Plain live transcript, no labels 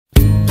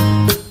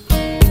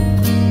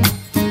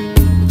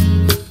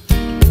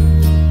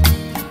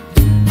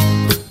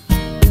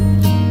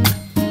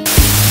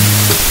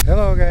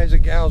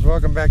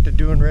welcome back to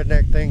Doing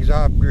Redneck Things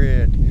Off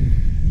Grid.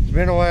 It's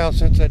been a while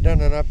since I've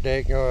done an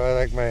update. Oh, I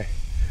like my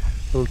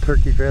little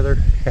turkey feather.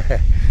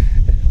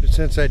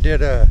 Since I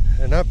did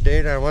an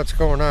update on what's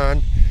going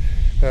on.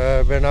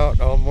 I've been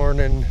out all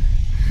morning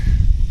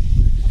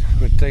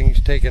with things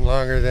taking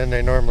longer than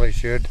they normally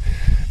should.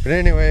 But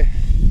anyway,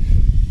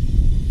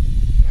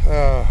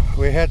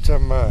 we had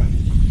some,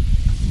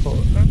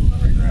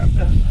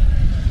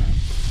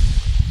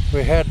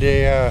 we had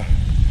the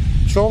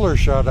solar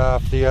shut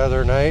off the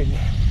other night.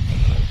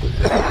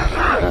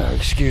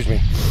 Excuse me.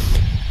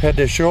 Had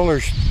the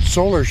solar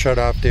shut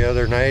off the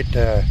other night.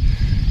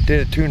 Did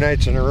it 2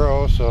 nights in a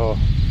row, so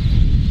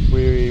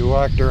we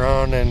walked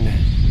around and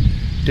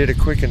did a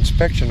quick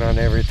inspection on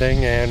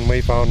everything, and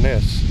we found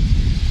this.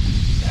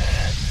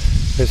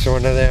 It's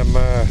one of them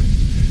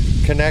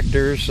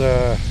connectors.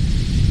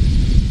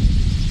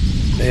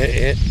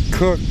 It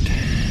cooked.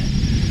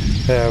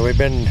 We've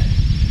been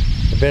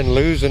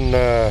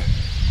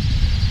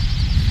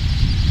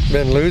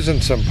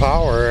losing some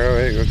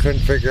power. We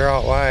couldn't figure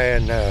out why,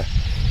 and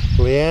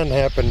Leanne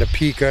happened to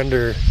peek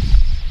under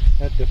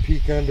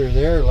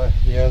there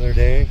the other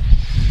day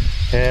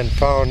and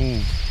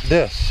found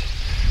this.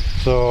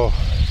 So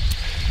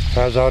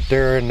I was out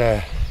there in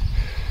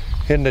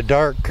the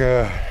dark,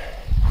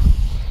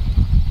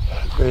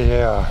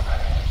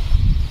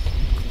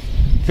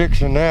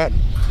 fixing that,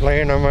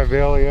 laying on my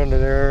belly under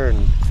there,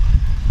 and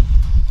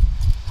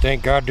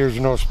thank God there's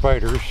no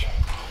spiders,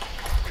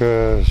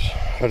 because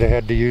I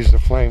had to use the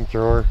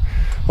flamethrower.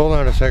 Hold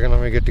on a second,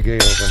 let me get the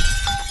gate open.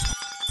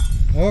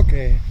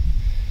 Okay,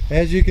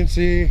 as you can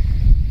see,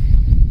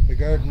 the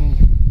garden,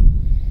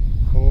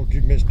 old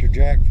Mr.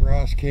 Jack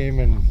Frost came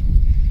and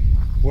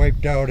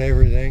wiped out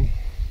everything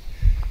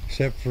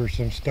except for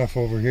some stuff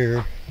over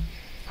here.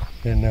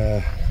 And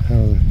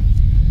I'll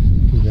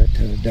do that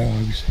to the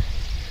dogs.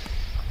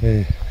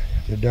 The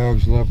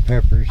dogs love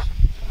peppers.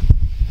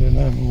 And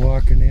I'm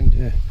walking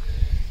into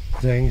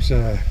things.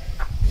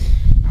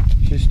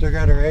 She's still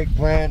got her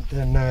eggplant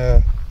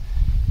and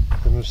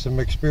some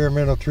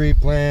experimental tree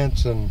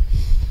plants, and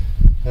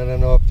I don't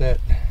know if that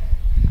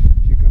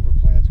cucumber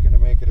plant's gonna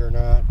make it or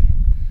not.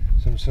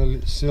 Some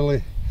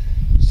silly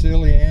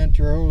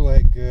antro,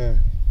 like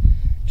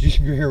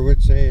G-Bear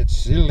would say. It's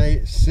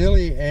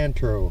silly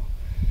antro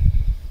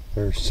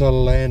or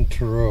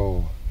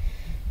cilantro,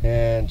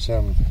 and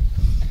some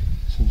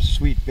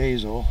sweet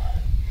basil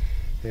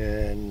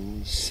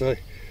and cilantro.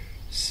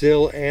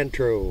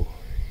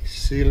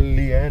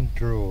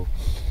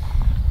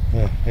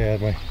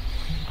 Yeah,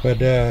 but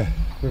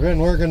we've been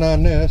working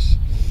on this.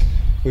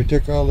 We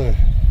took all the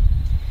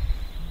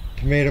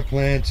tomato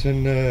plants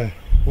and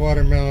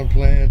watermelon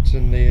plants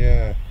and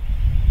the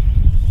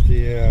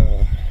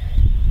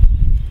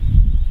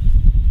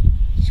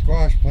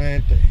squash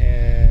plant,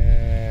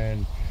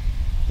 and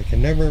I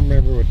can never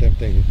remember what them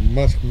things is.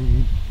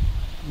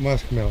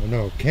 Muskmelon,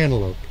 no,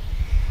 cantaloupe.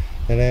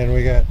 And then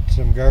we got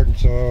some garden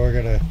soil.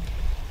 I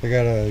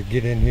gotta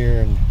get in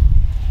here and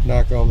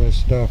knock all this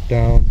stuff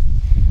down.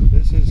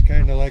 This is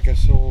kind of like a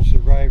sole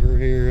survivor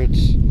here.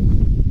 It's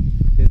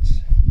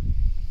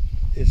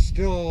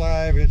still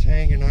alive, it's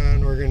hanging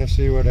on. We're gonna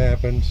see what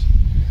happens.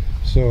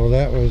 So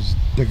that was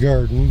the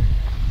garden.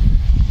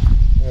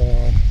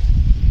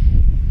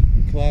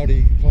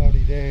 Cloudy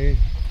day.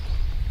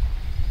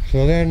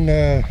 So then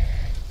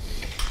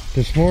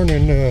this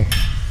morning,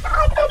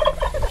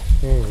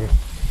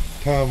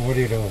 Tom, what are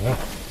you doing, huh?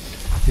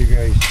 You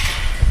guys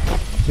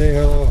say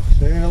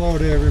hello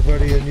to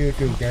everybody on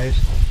YouTube, guys.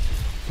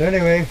 So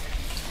anyway,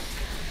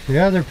 the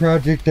other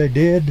project I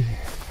did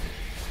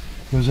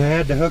was I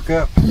had to hook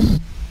up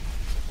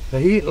the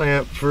heat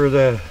lamp for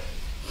the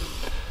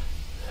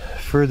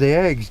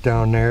eggs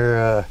down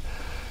there.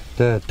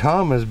 The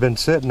Tom has been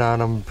sitting on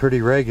them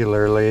pretty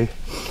regularly,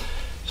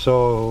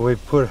 so we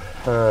put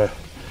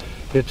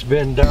it's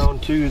been down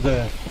to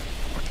the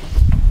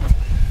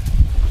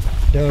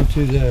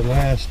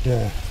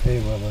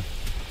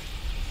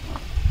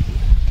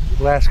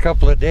last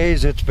couple of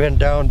days. It's been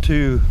down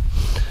to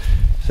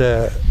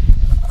the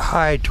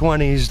high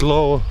 20s,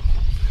 low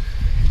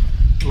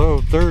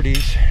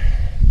 30s.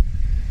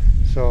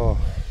 So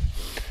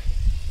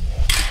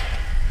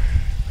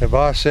the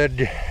boss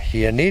said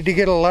you need to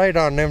get a light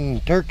on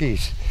them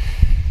turkeys.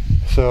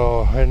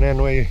 So, and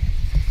then we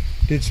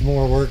did some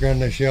more work on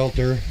the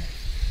shelter.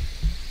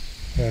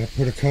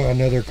 Put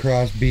another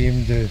cross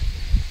beam to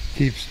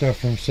keep stuff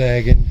from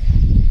sagging,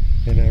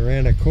 and I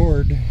ran a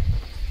cord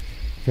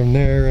from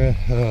there.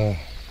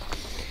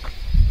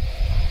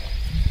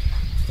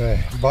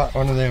 I bought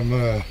one of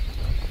them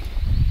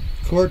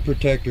cord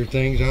protector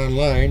things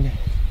online.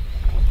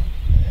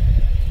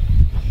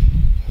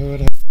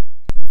 Too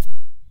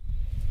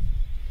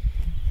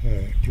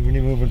many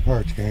moving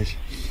parts, guys.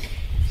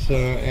 So,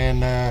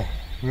 and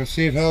we'll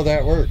see how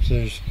that works.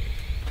 There's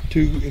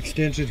 2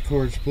 extension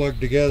cords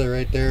plugged together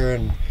right there,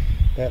 and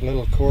that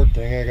little cord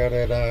thing, I got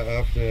it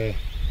off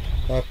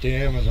the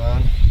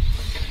Amazon.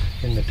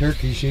 And the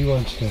turkey, she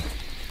wants to,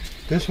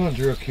 this one's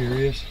real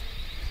curious.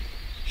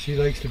 She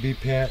likes to be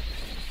pet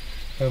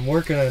I'm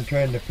working on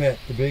trying to pet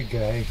the big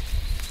guy.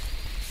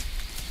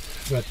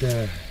 But,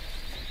 yeah,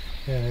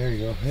 there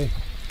you go. Hey,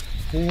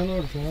 say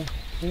hello to Tom.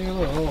 Say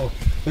hello. Oh,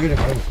 look at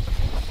him.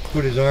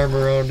 Put his arm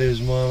around his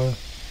mama.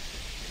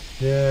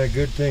 Yeah,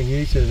 good thing.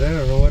 He says, I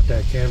don't know what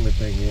that camera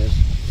thing is.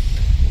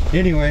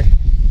 Anyway,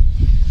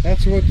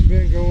 that's what's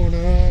been going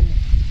on.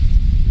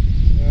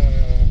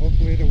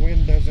 Hopefully the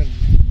wind doesn't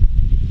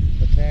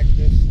attack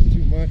this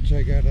too much.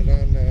 I got it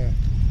on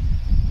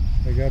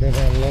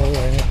low.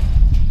 I have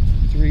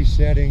 3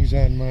 settings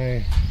on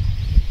my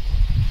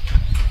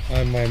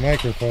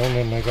microphone,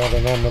 and I got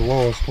it on the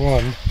lowest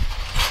one.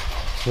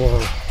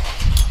 So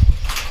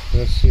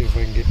let's see if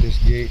I can get this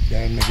gate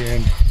done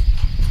again.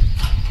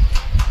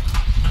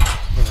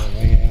 Oh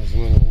man, those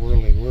little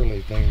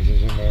whirly things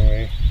is in my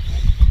way.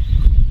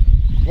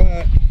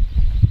 But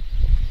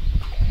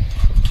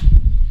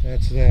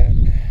that's that.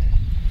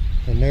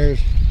 And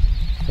there's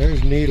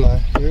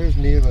Neela. There's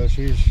Neela.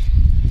 She's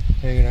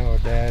hanging out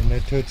with Dad. And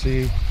that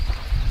Tootsie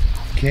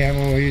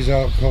Camo, he's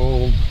out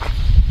cold.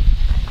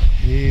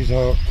 He's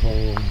out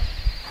cold.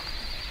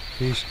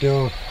 He's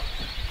still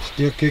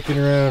kicking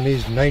around.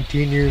 He's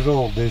 19 years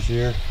old this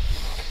year.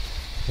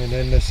 And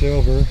then the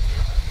Silver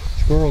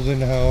Squirrel's in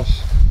the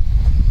house.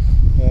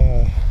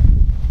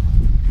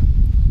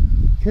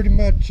 Pretty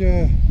much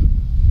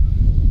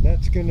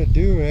that's gonna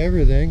do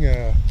everything.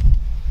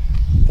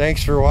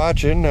 Thanks for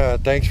watching.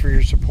 Thanks for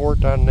your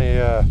support on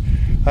the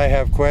I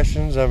have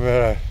questions.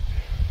 I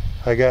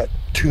got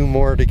 2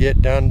 more to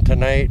get done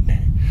tonight,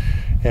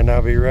 and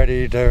I'll be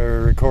ready to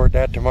record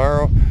that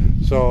tomorrow.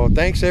 So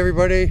thanks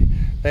everybody.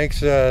 Thanks.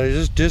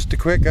 Just a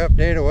quick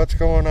update of what's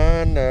going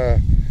on.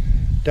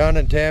 Don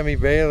and Tammy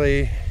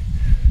Bailey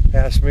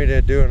asked me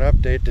to do an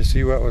update to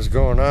see what was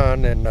going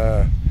on, and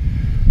I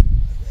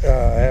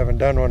haven't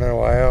done one in a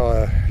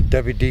while.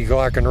 WD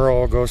Glock and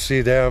Roll, go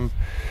see them.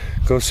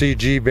 Go see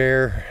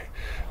G-Bear.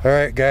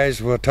 Alright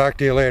guys, we'll talk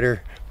to you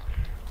later.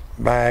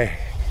 Bye.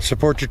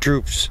 Support your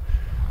troops.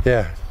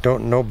 Yeah,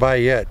 no bye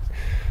yet.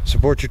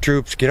 Support your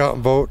troops, get out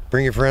and vote,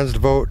 bring your friends to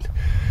vote.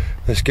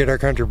 Let's get our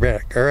country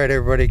back. Alright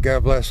everybody,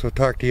 God bless. We'll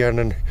talk to you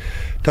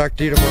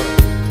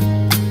tomorrow.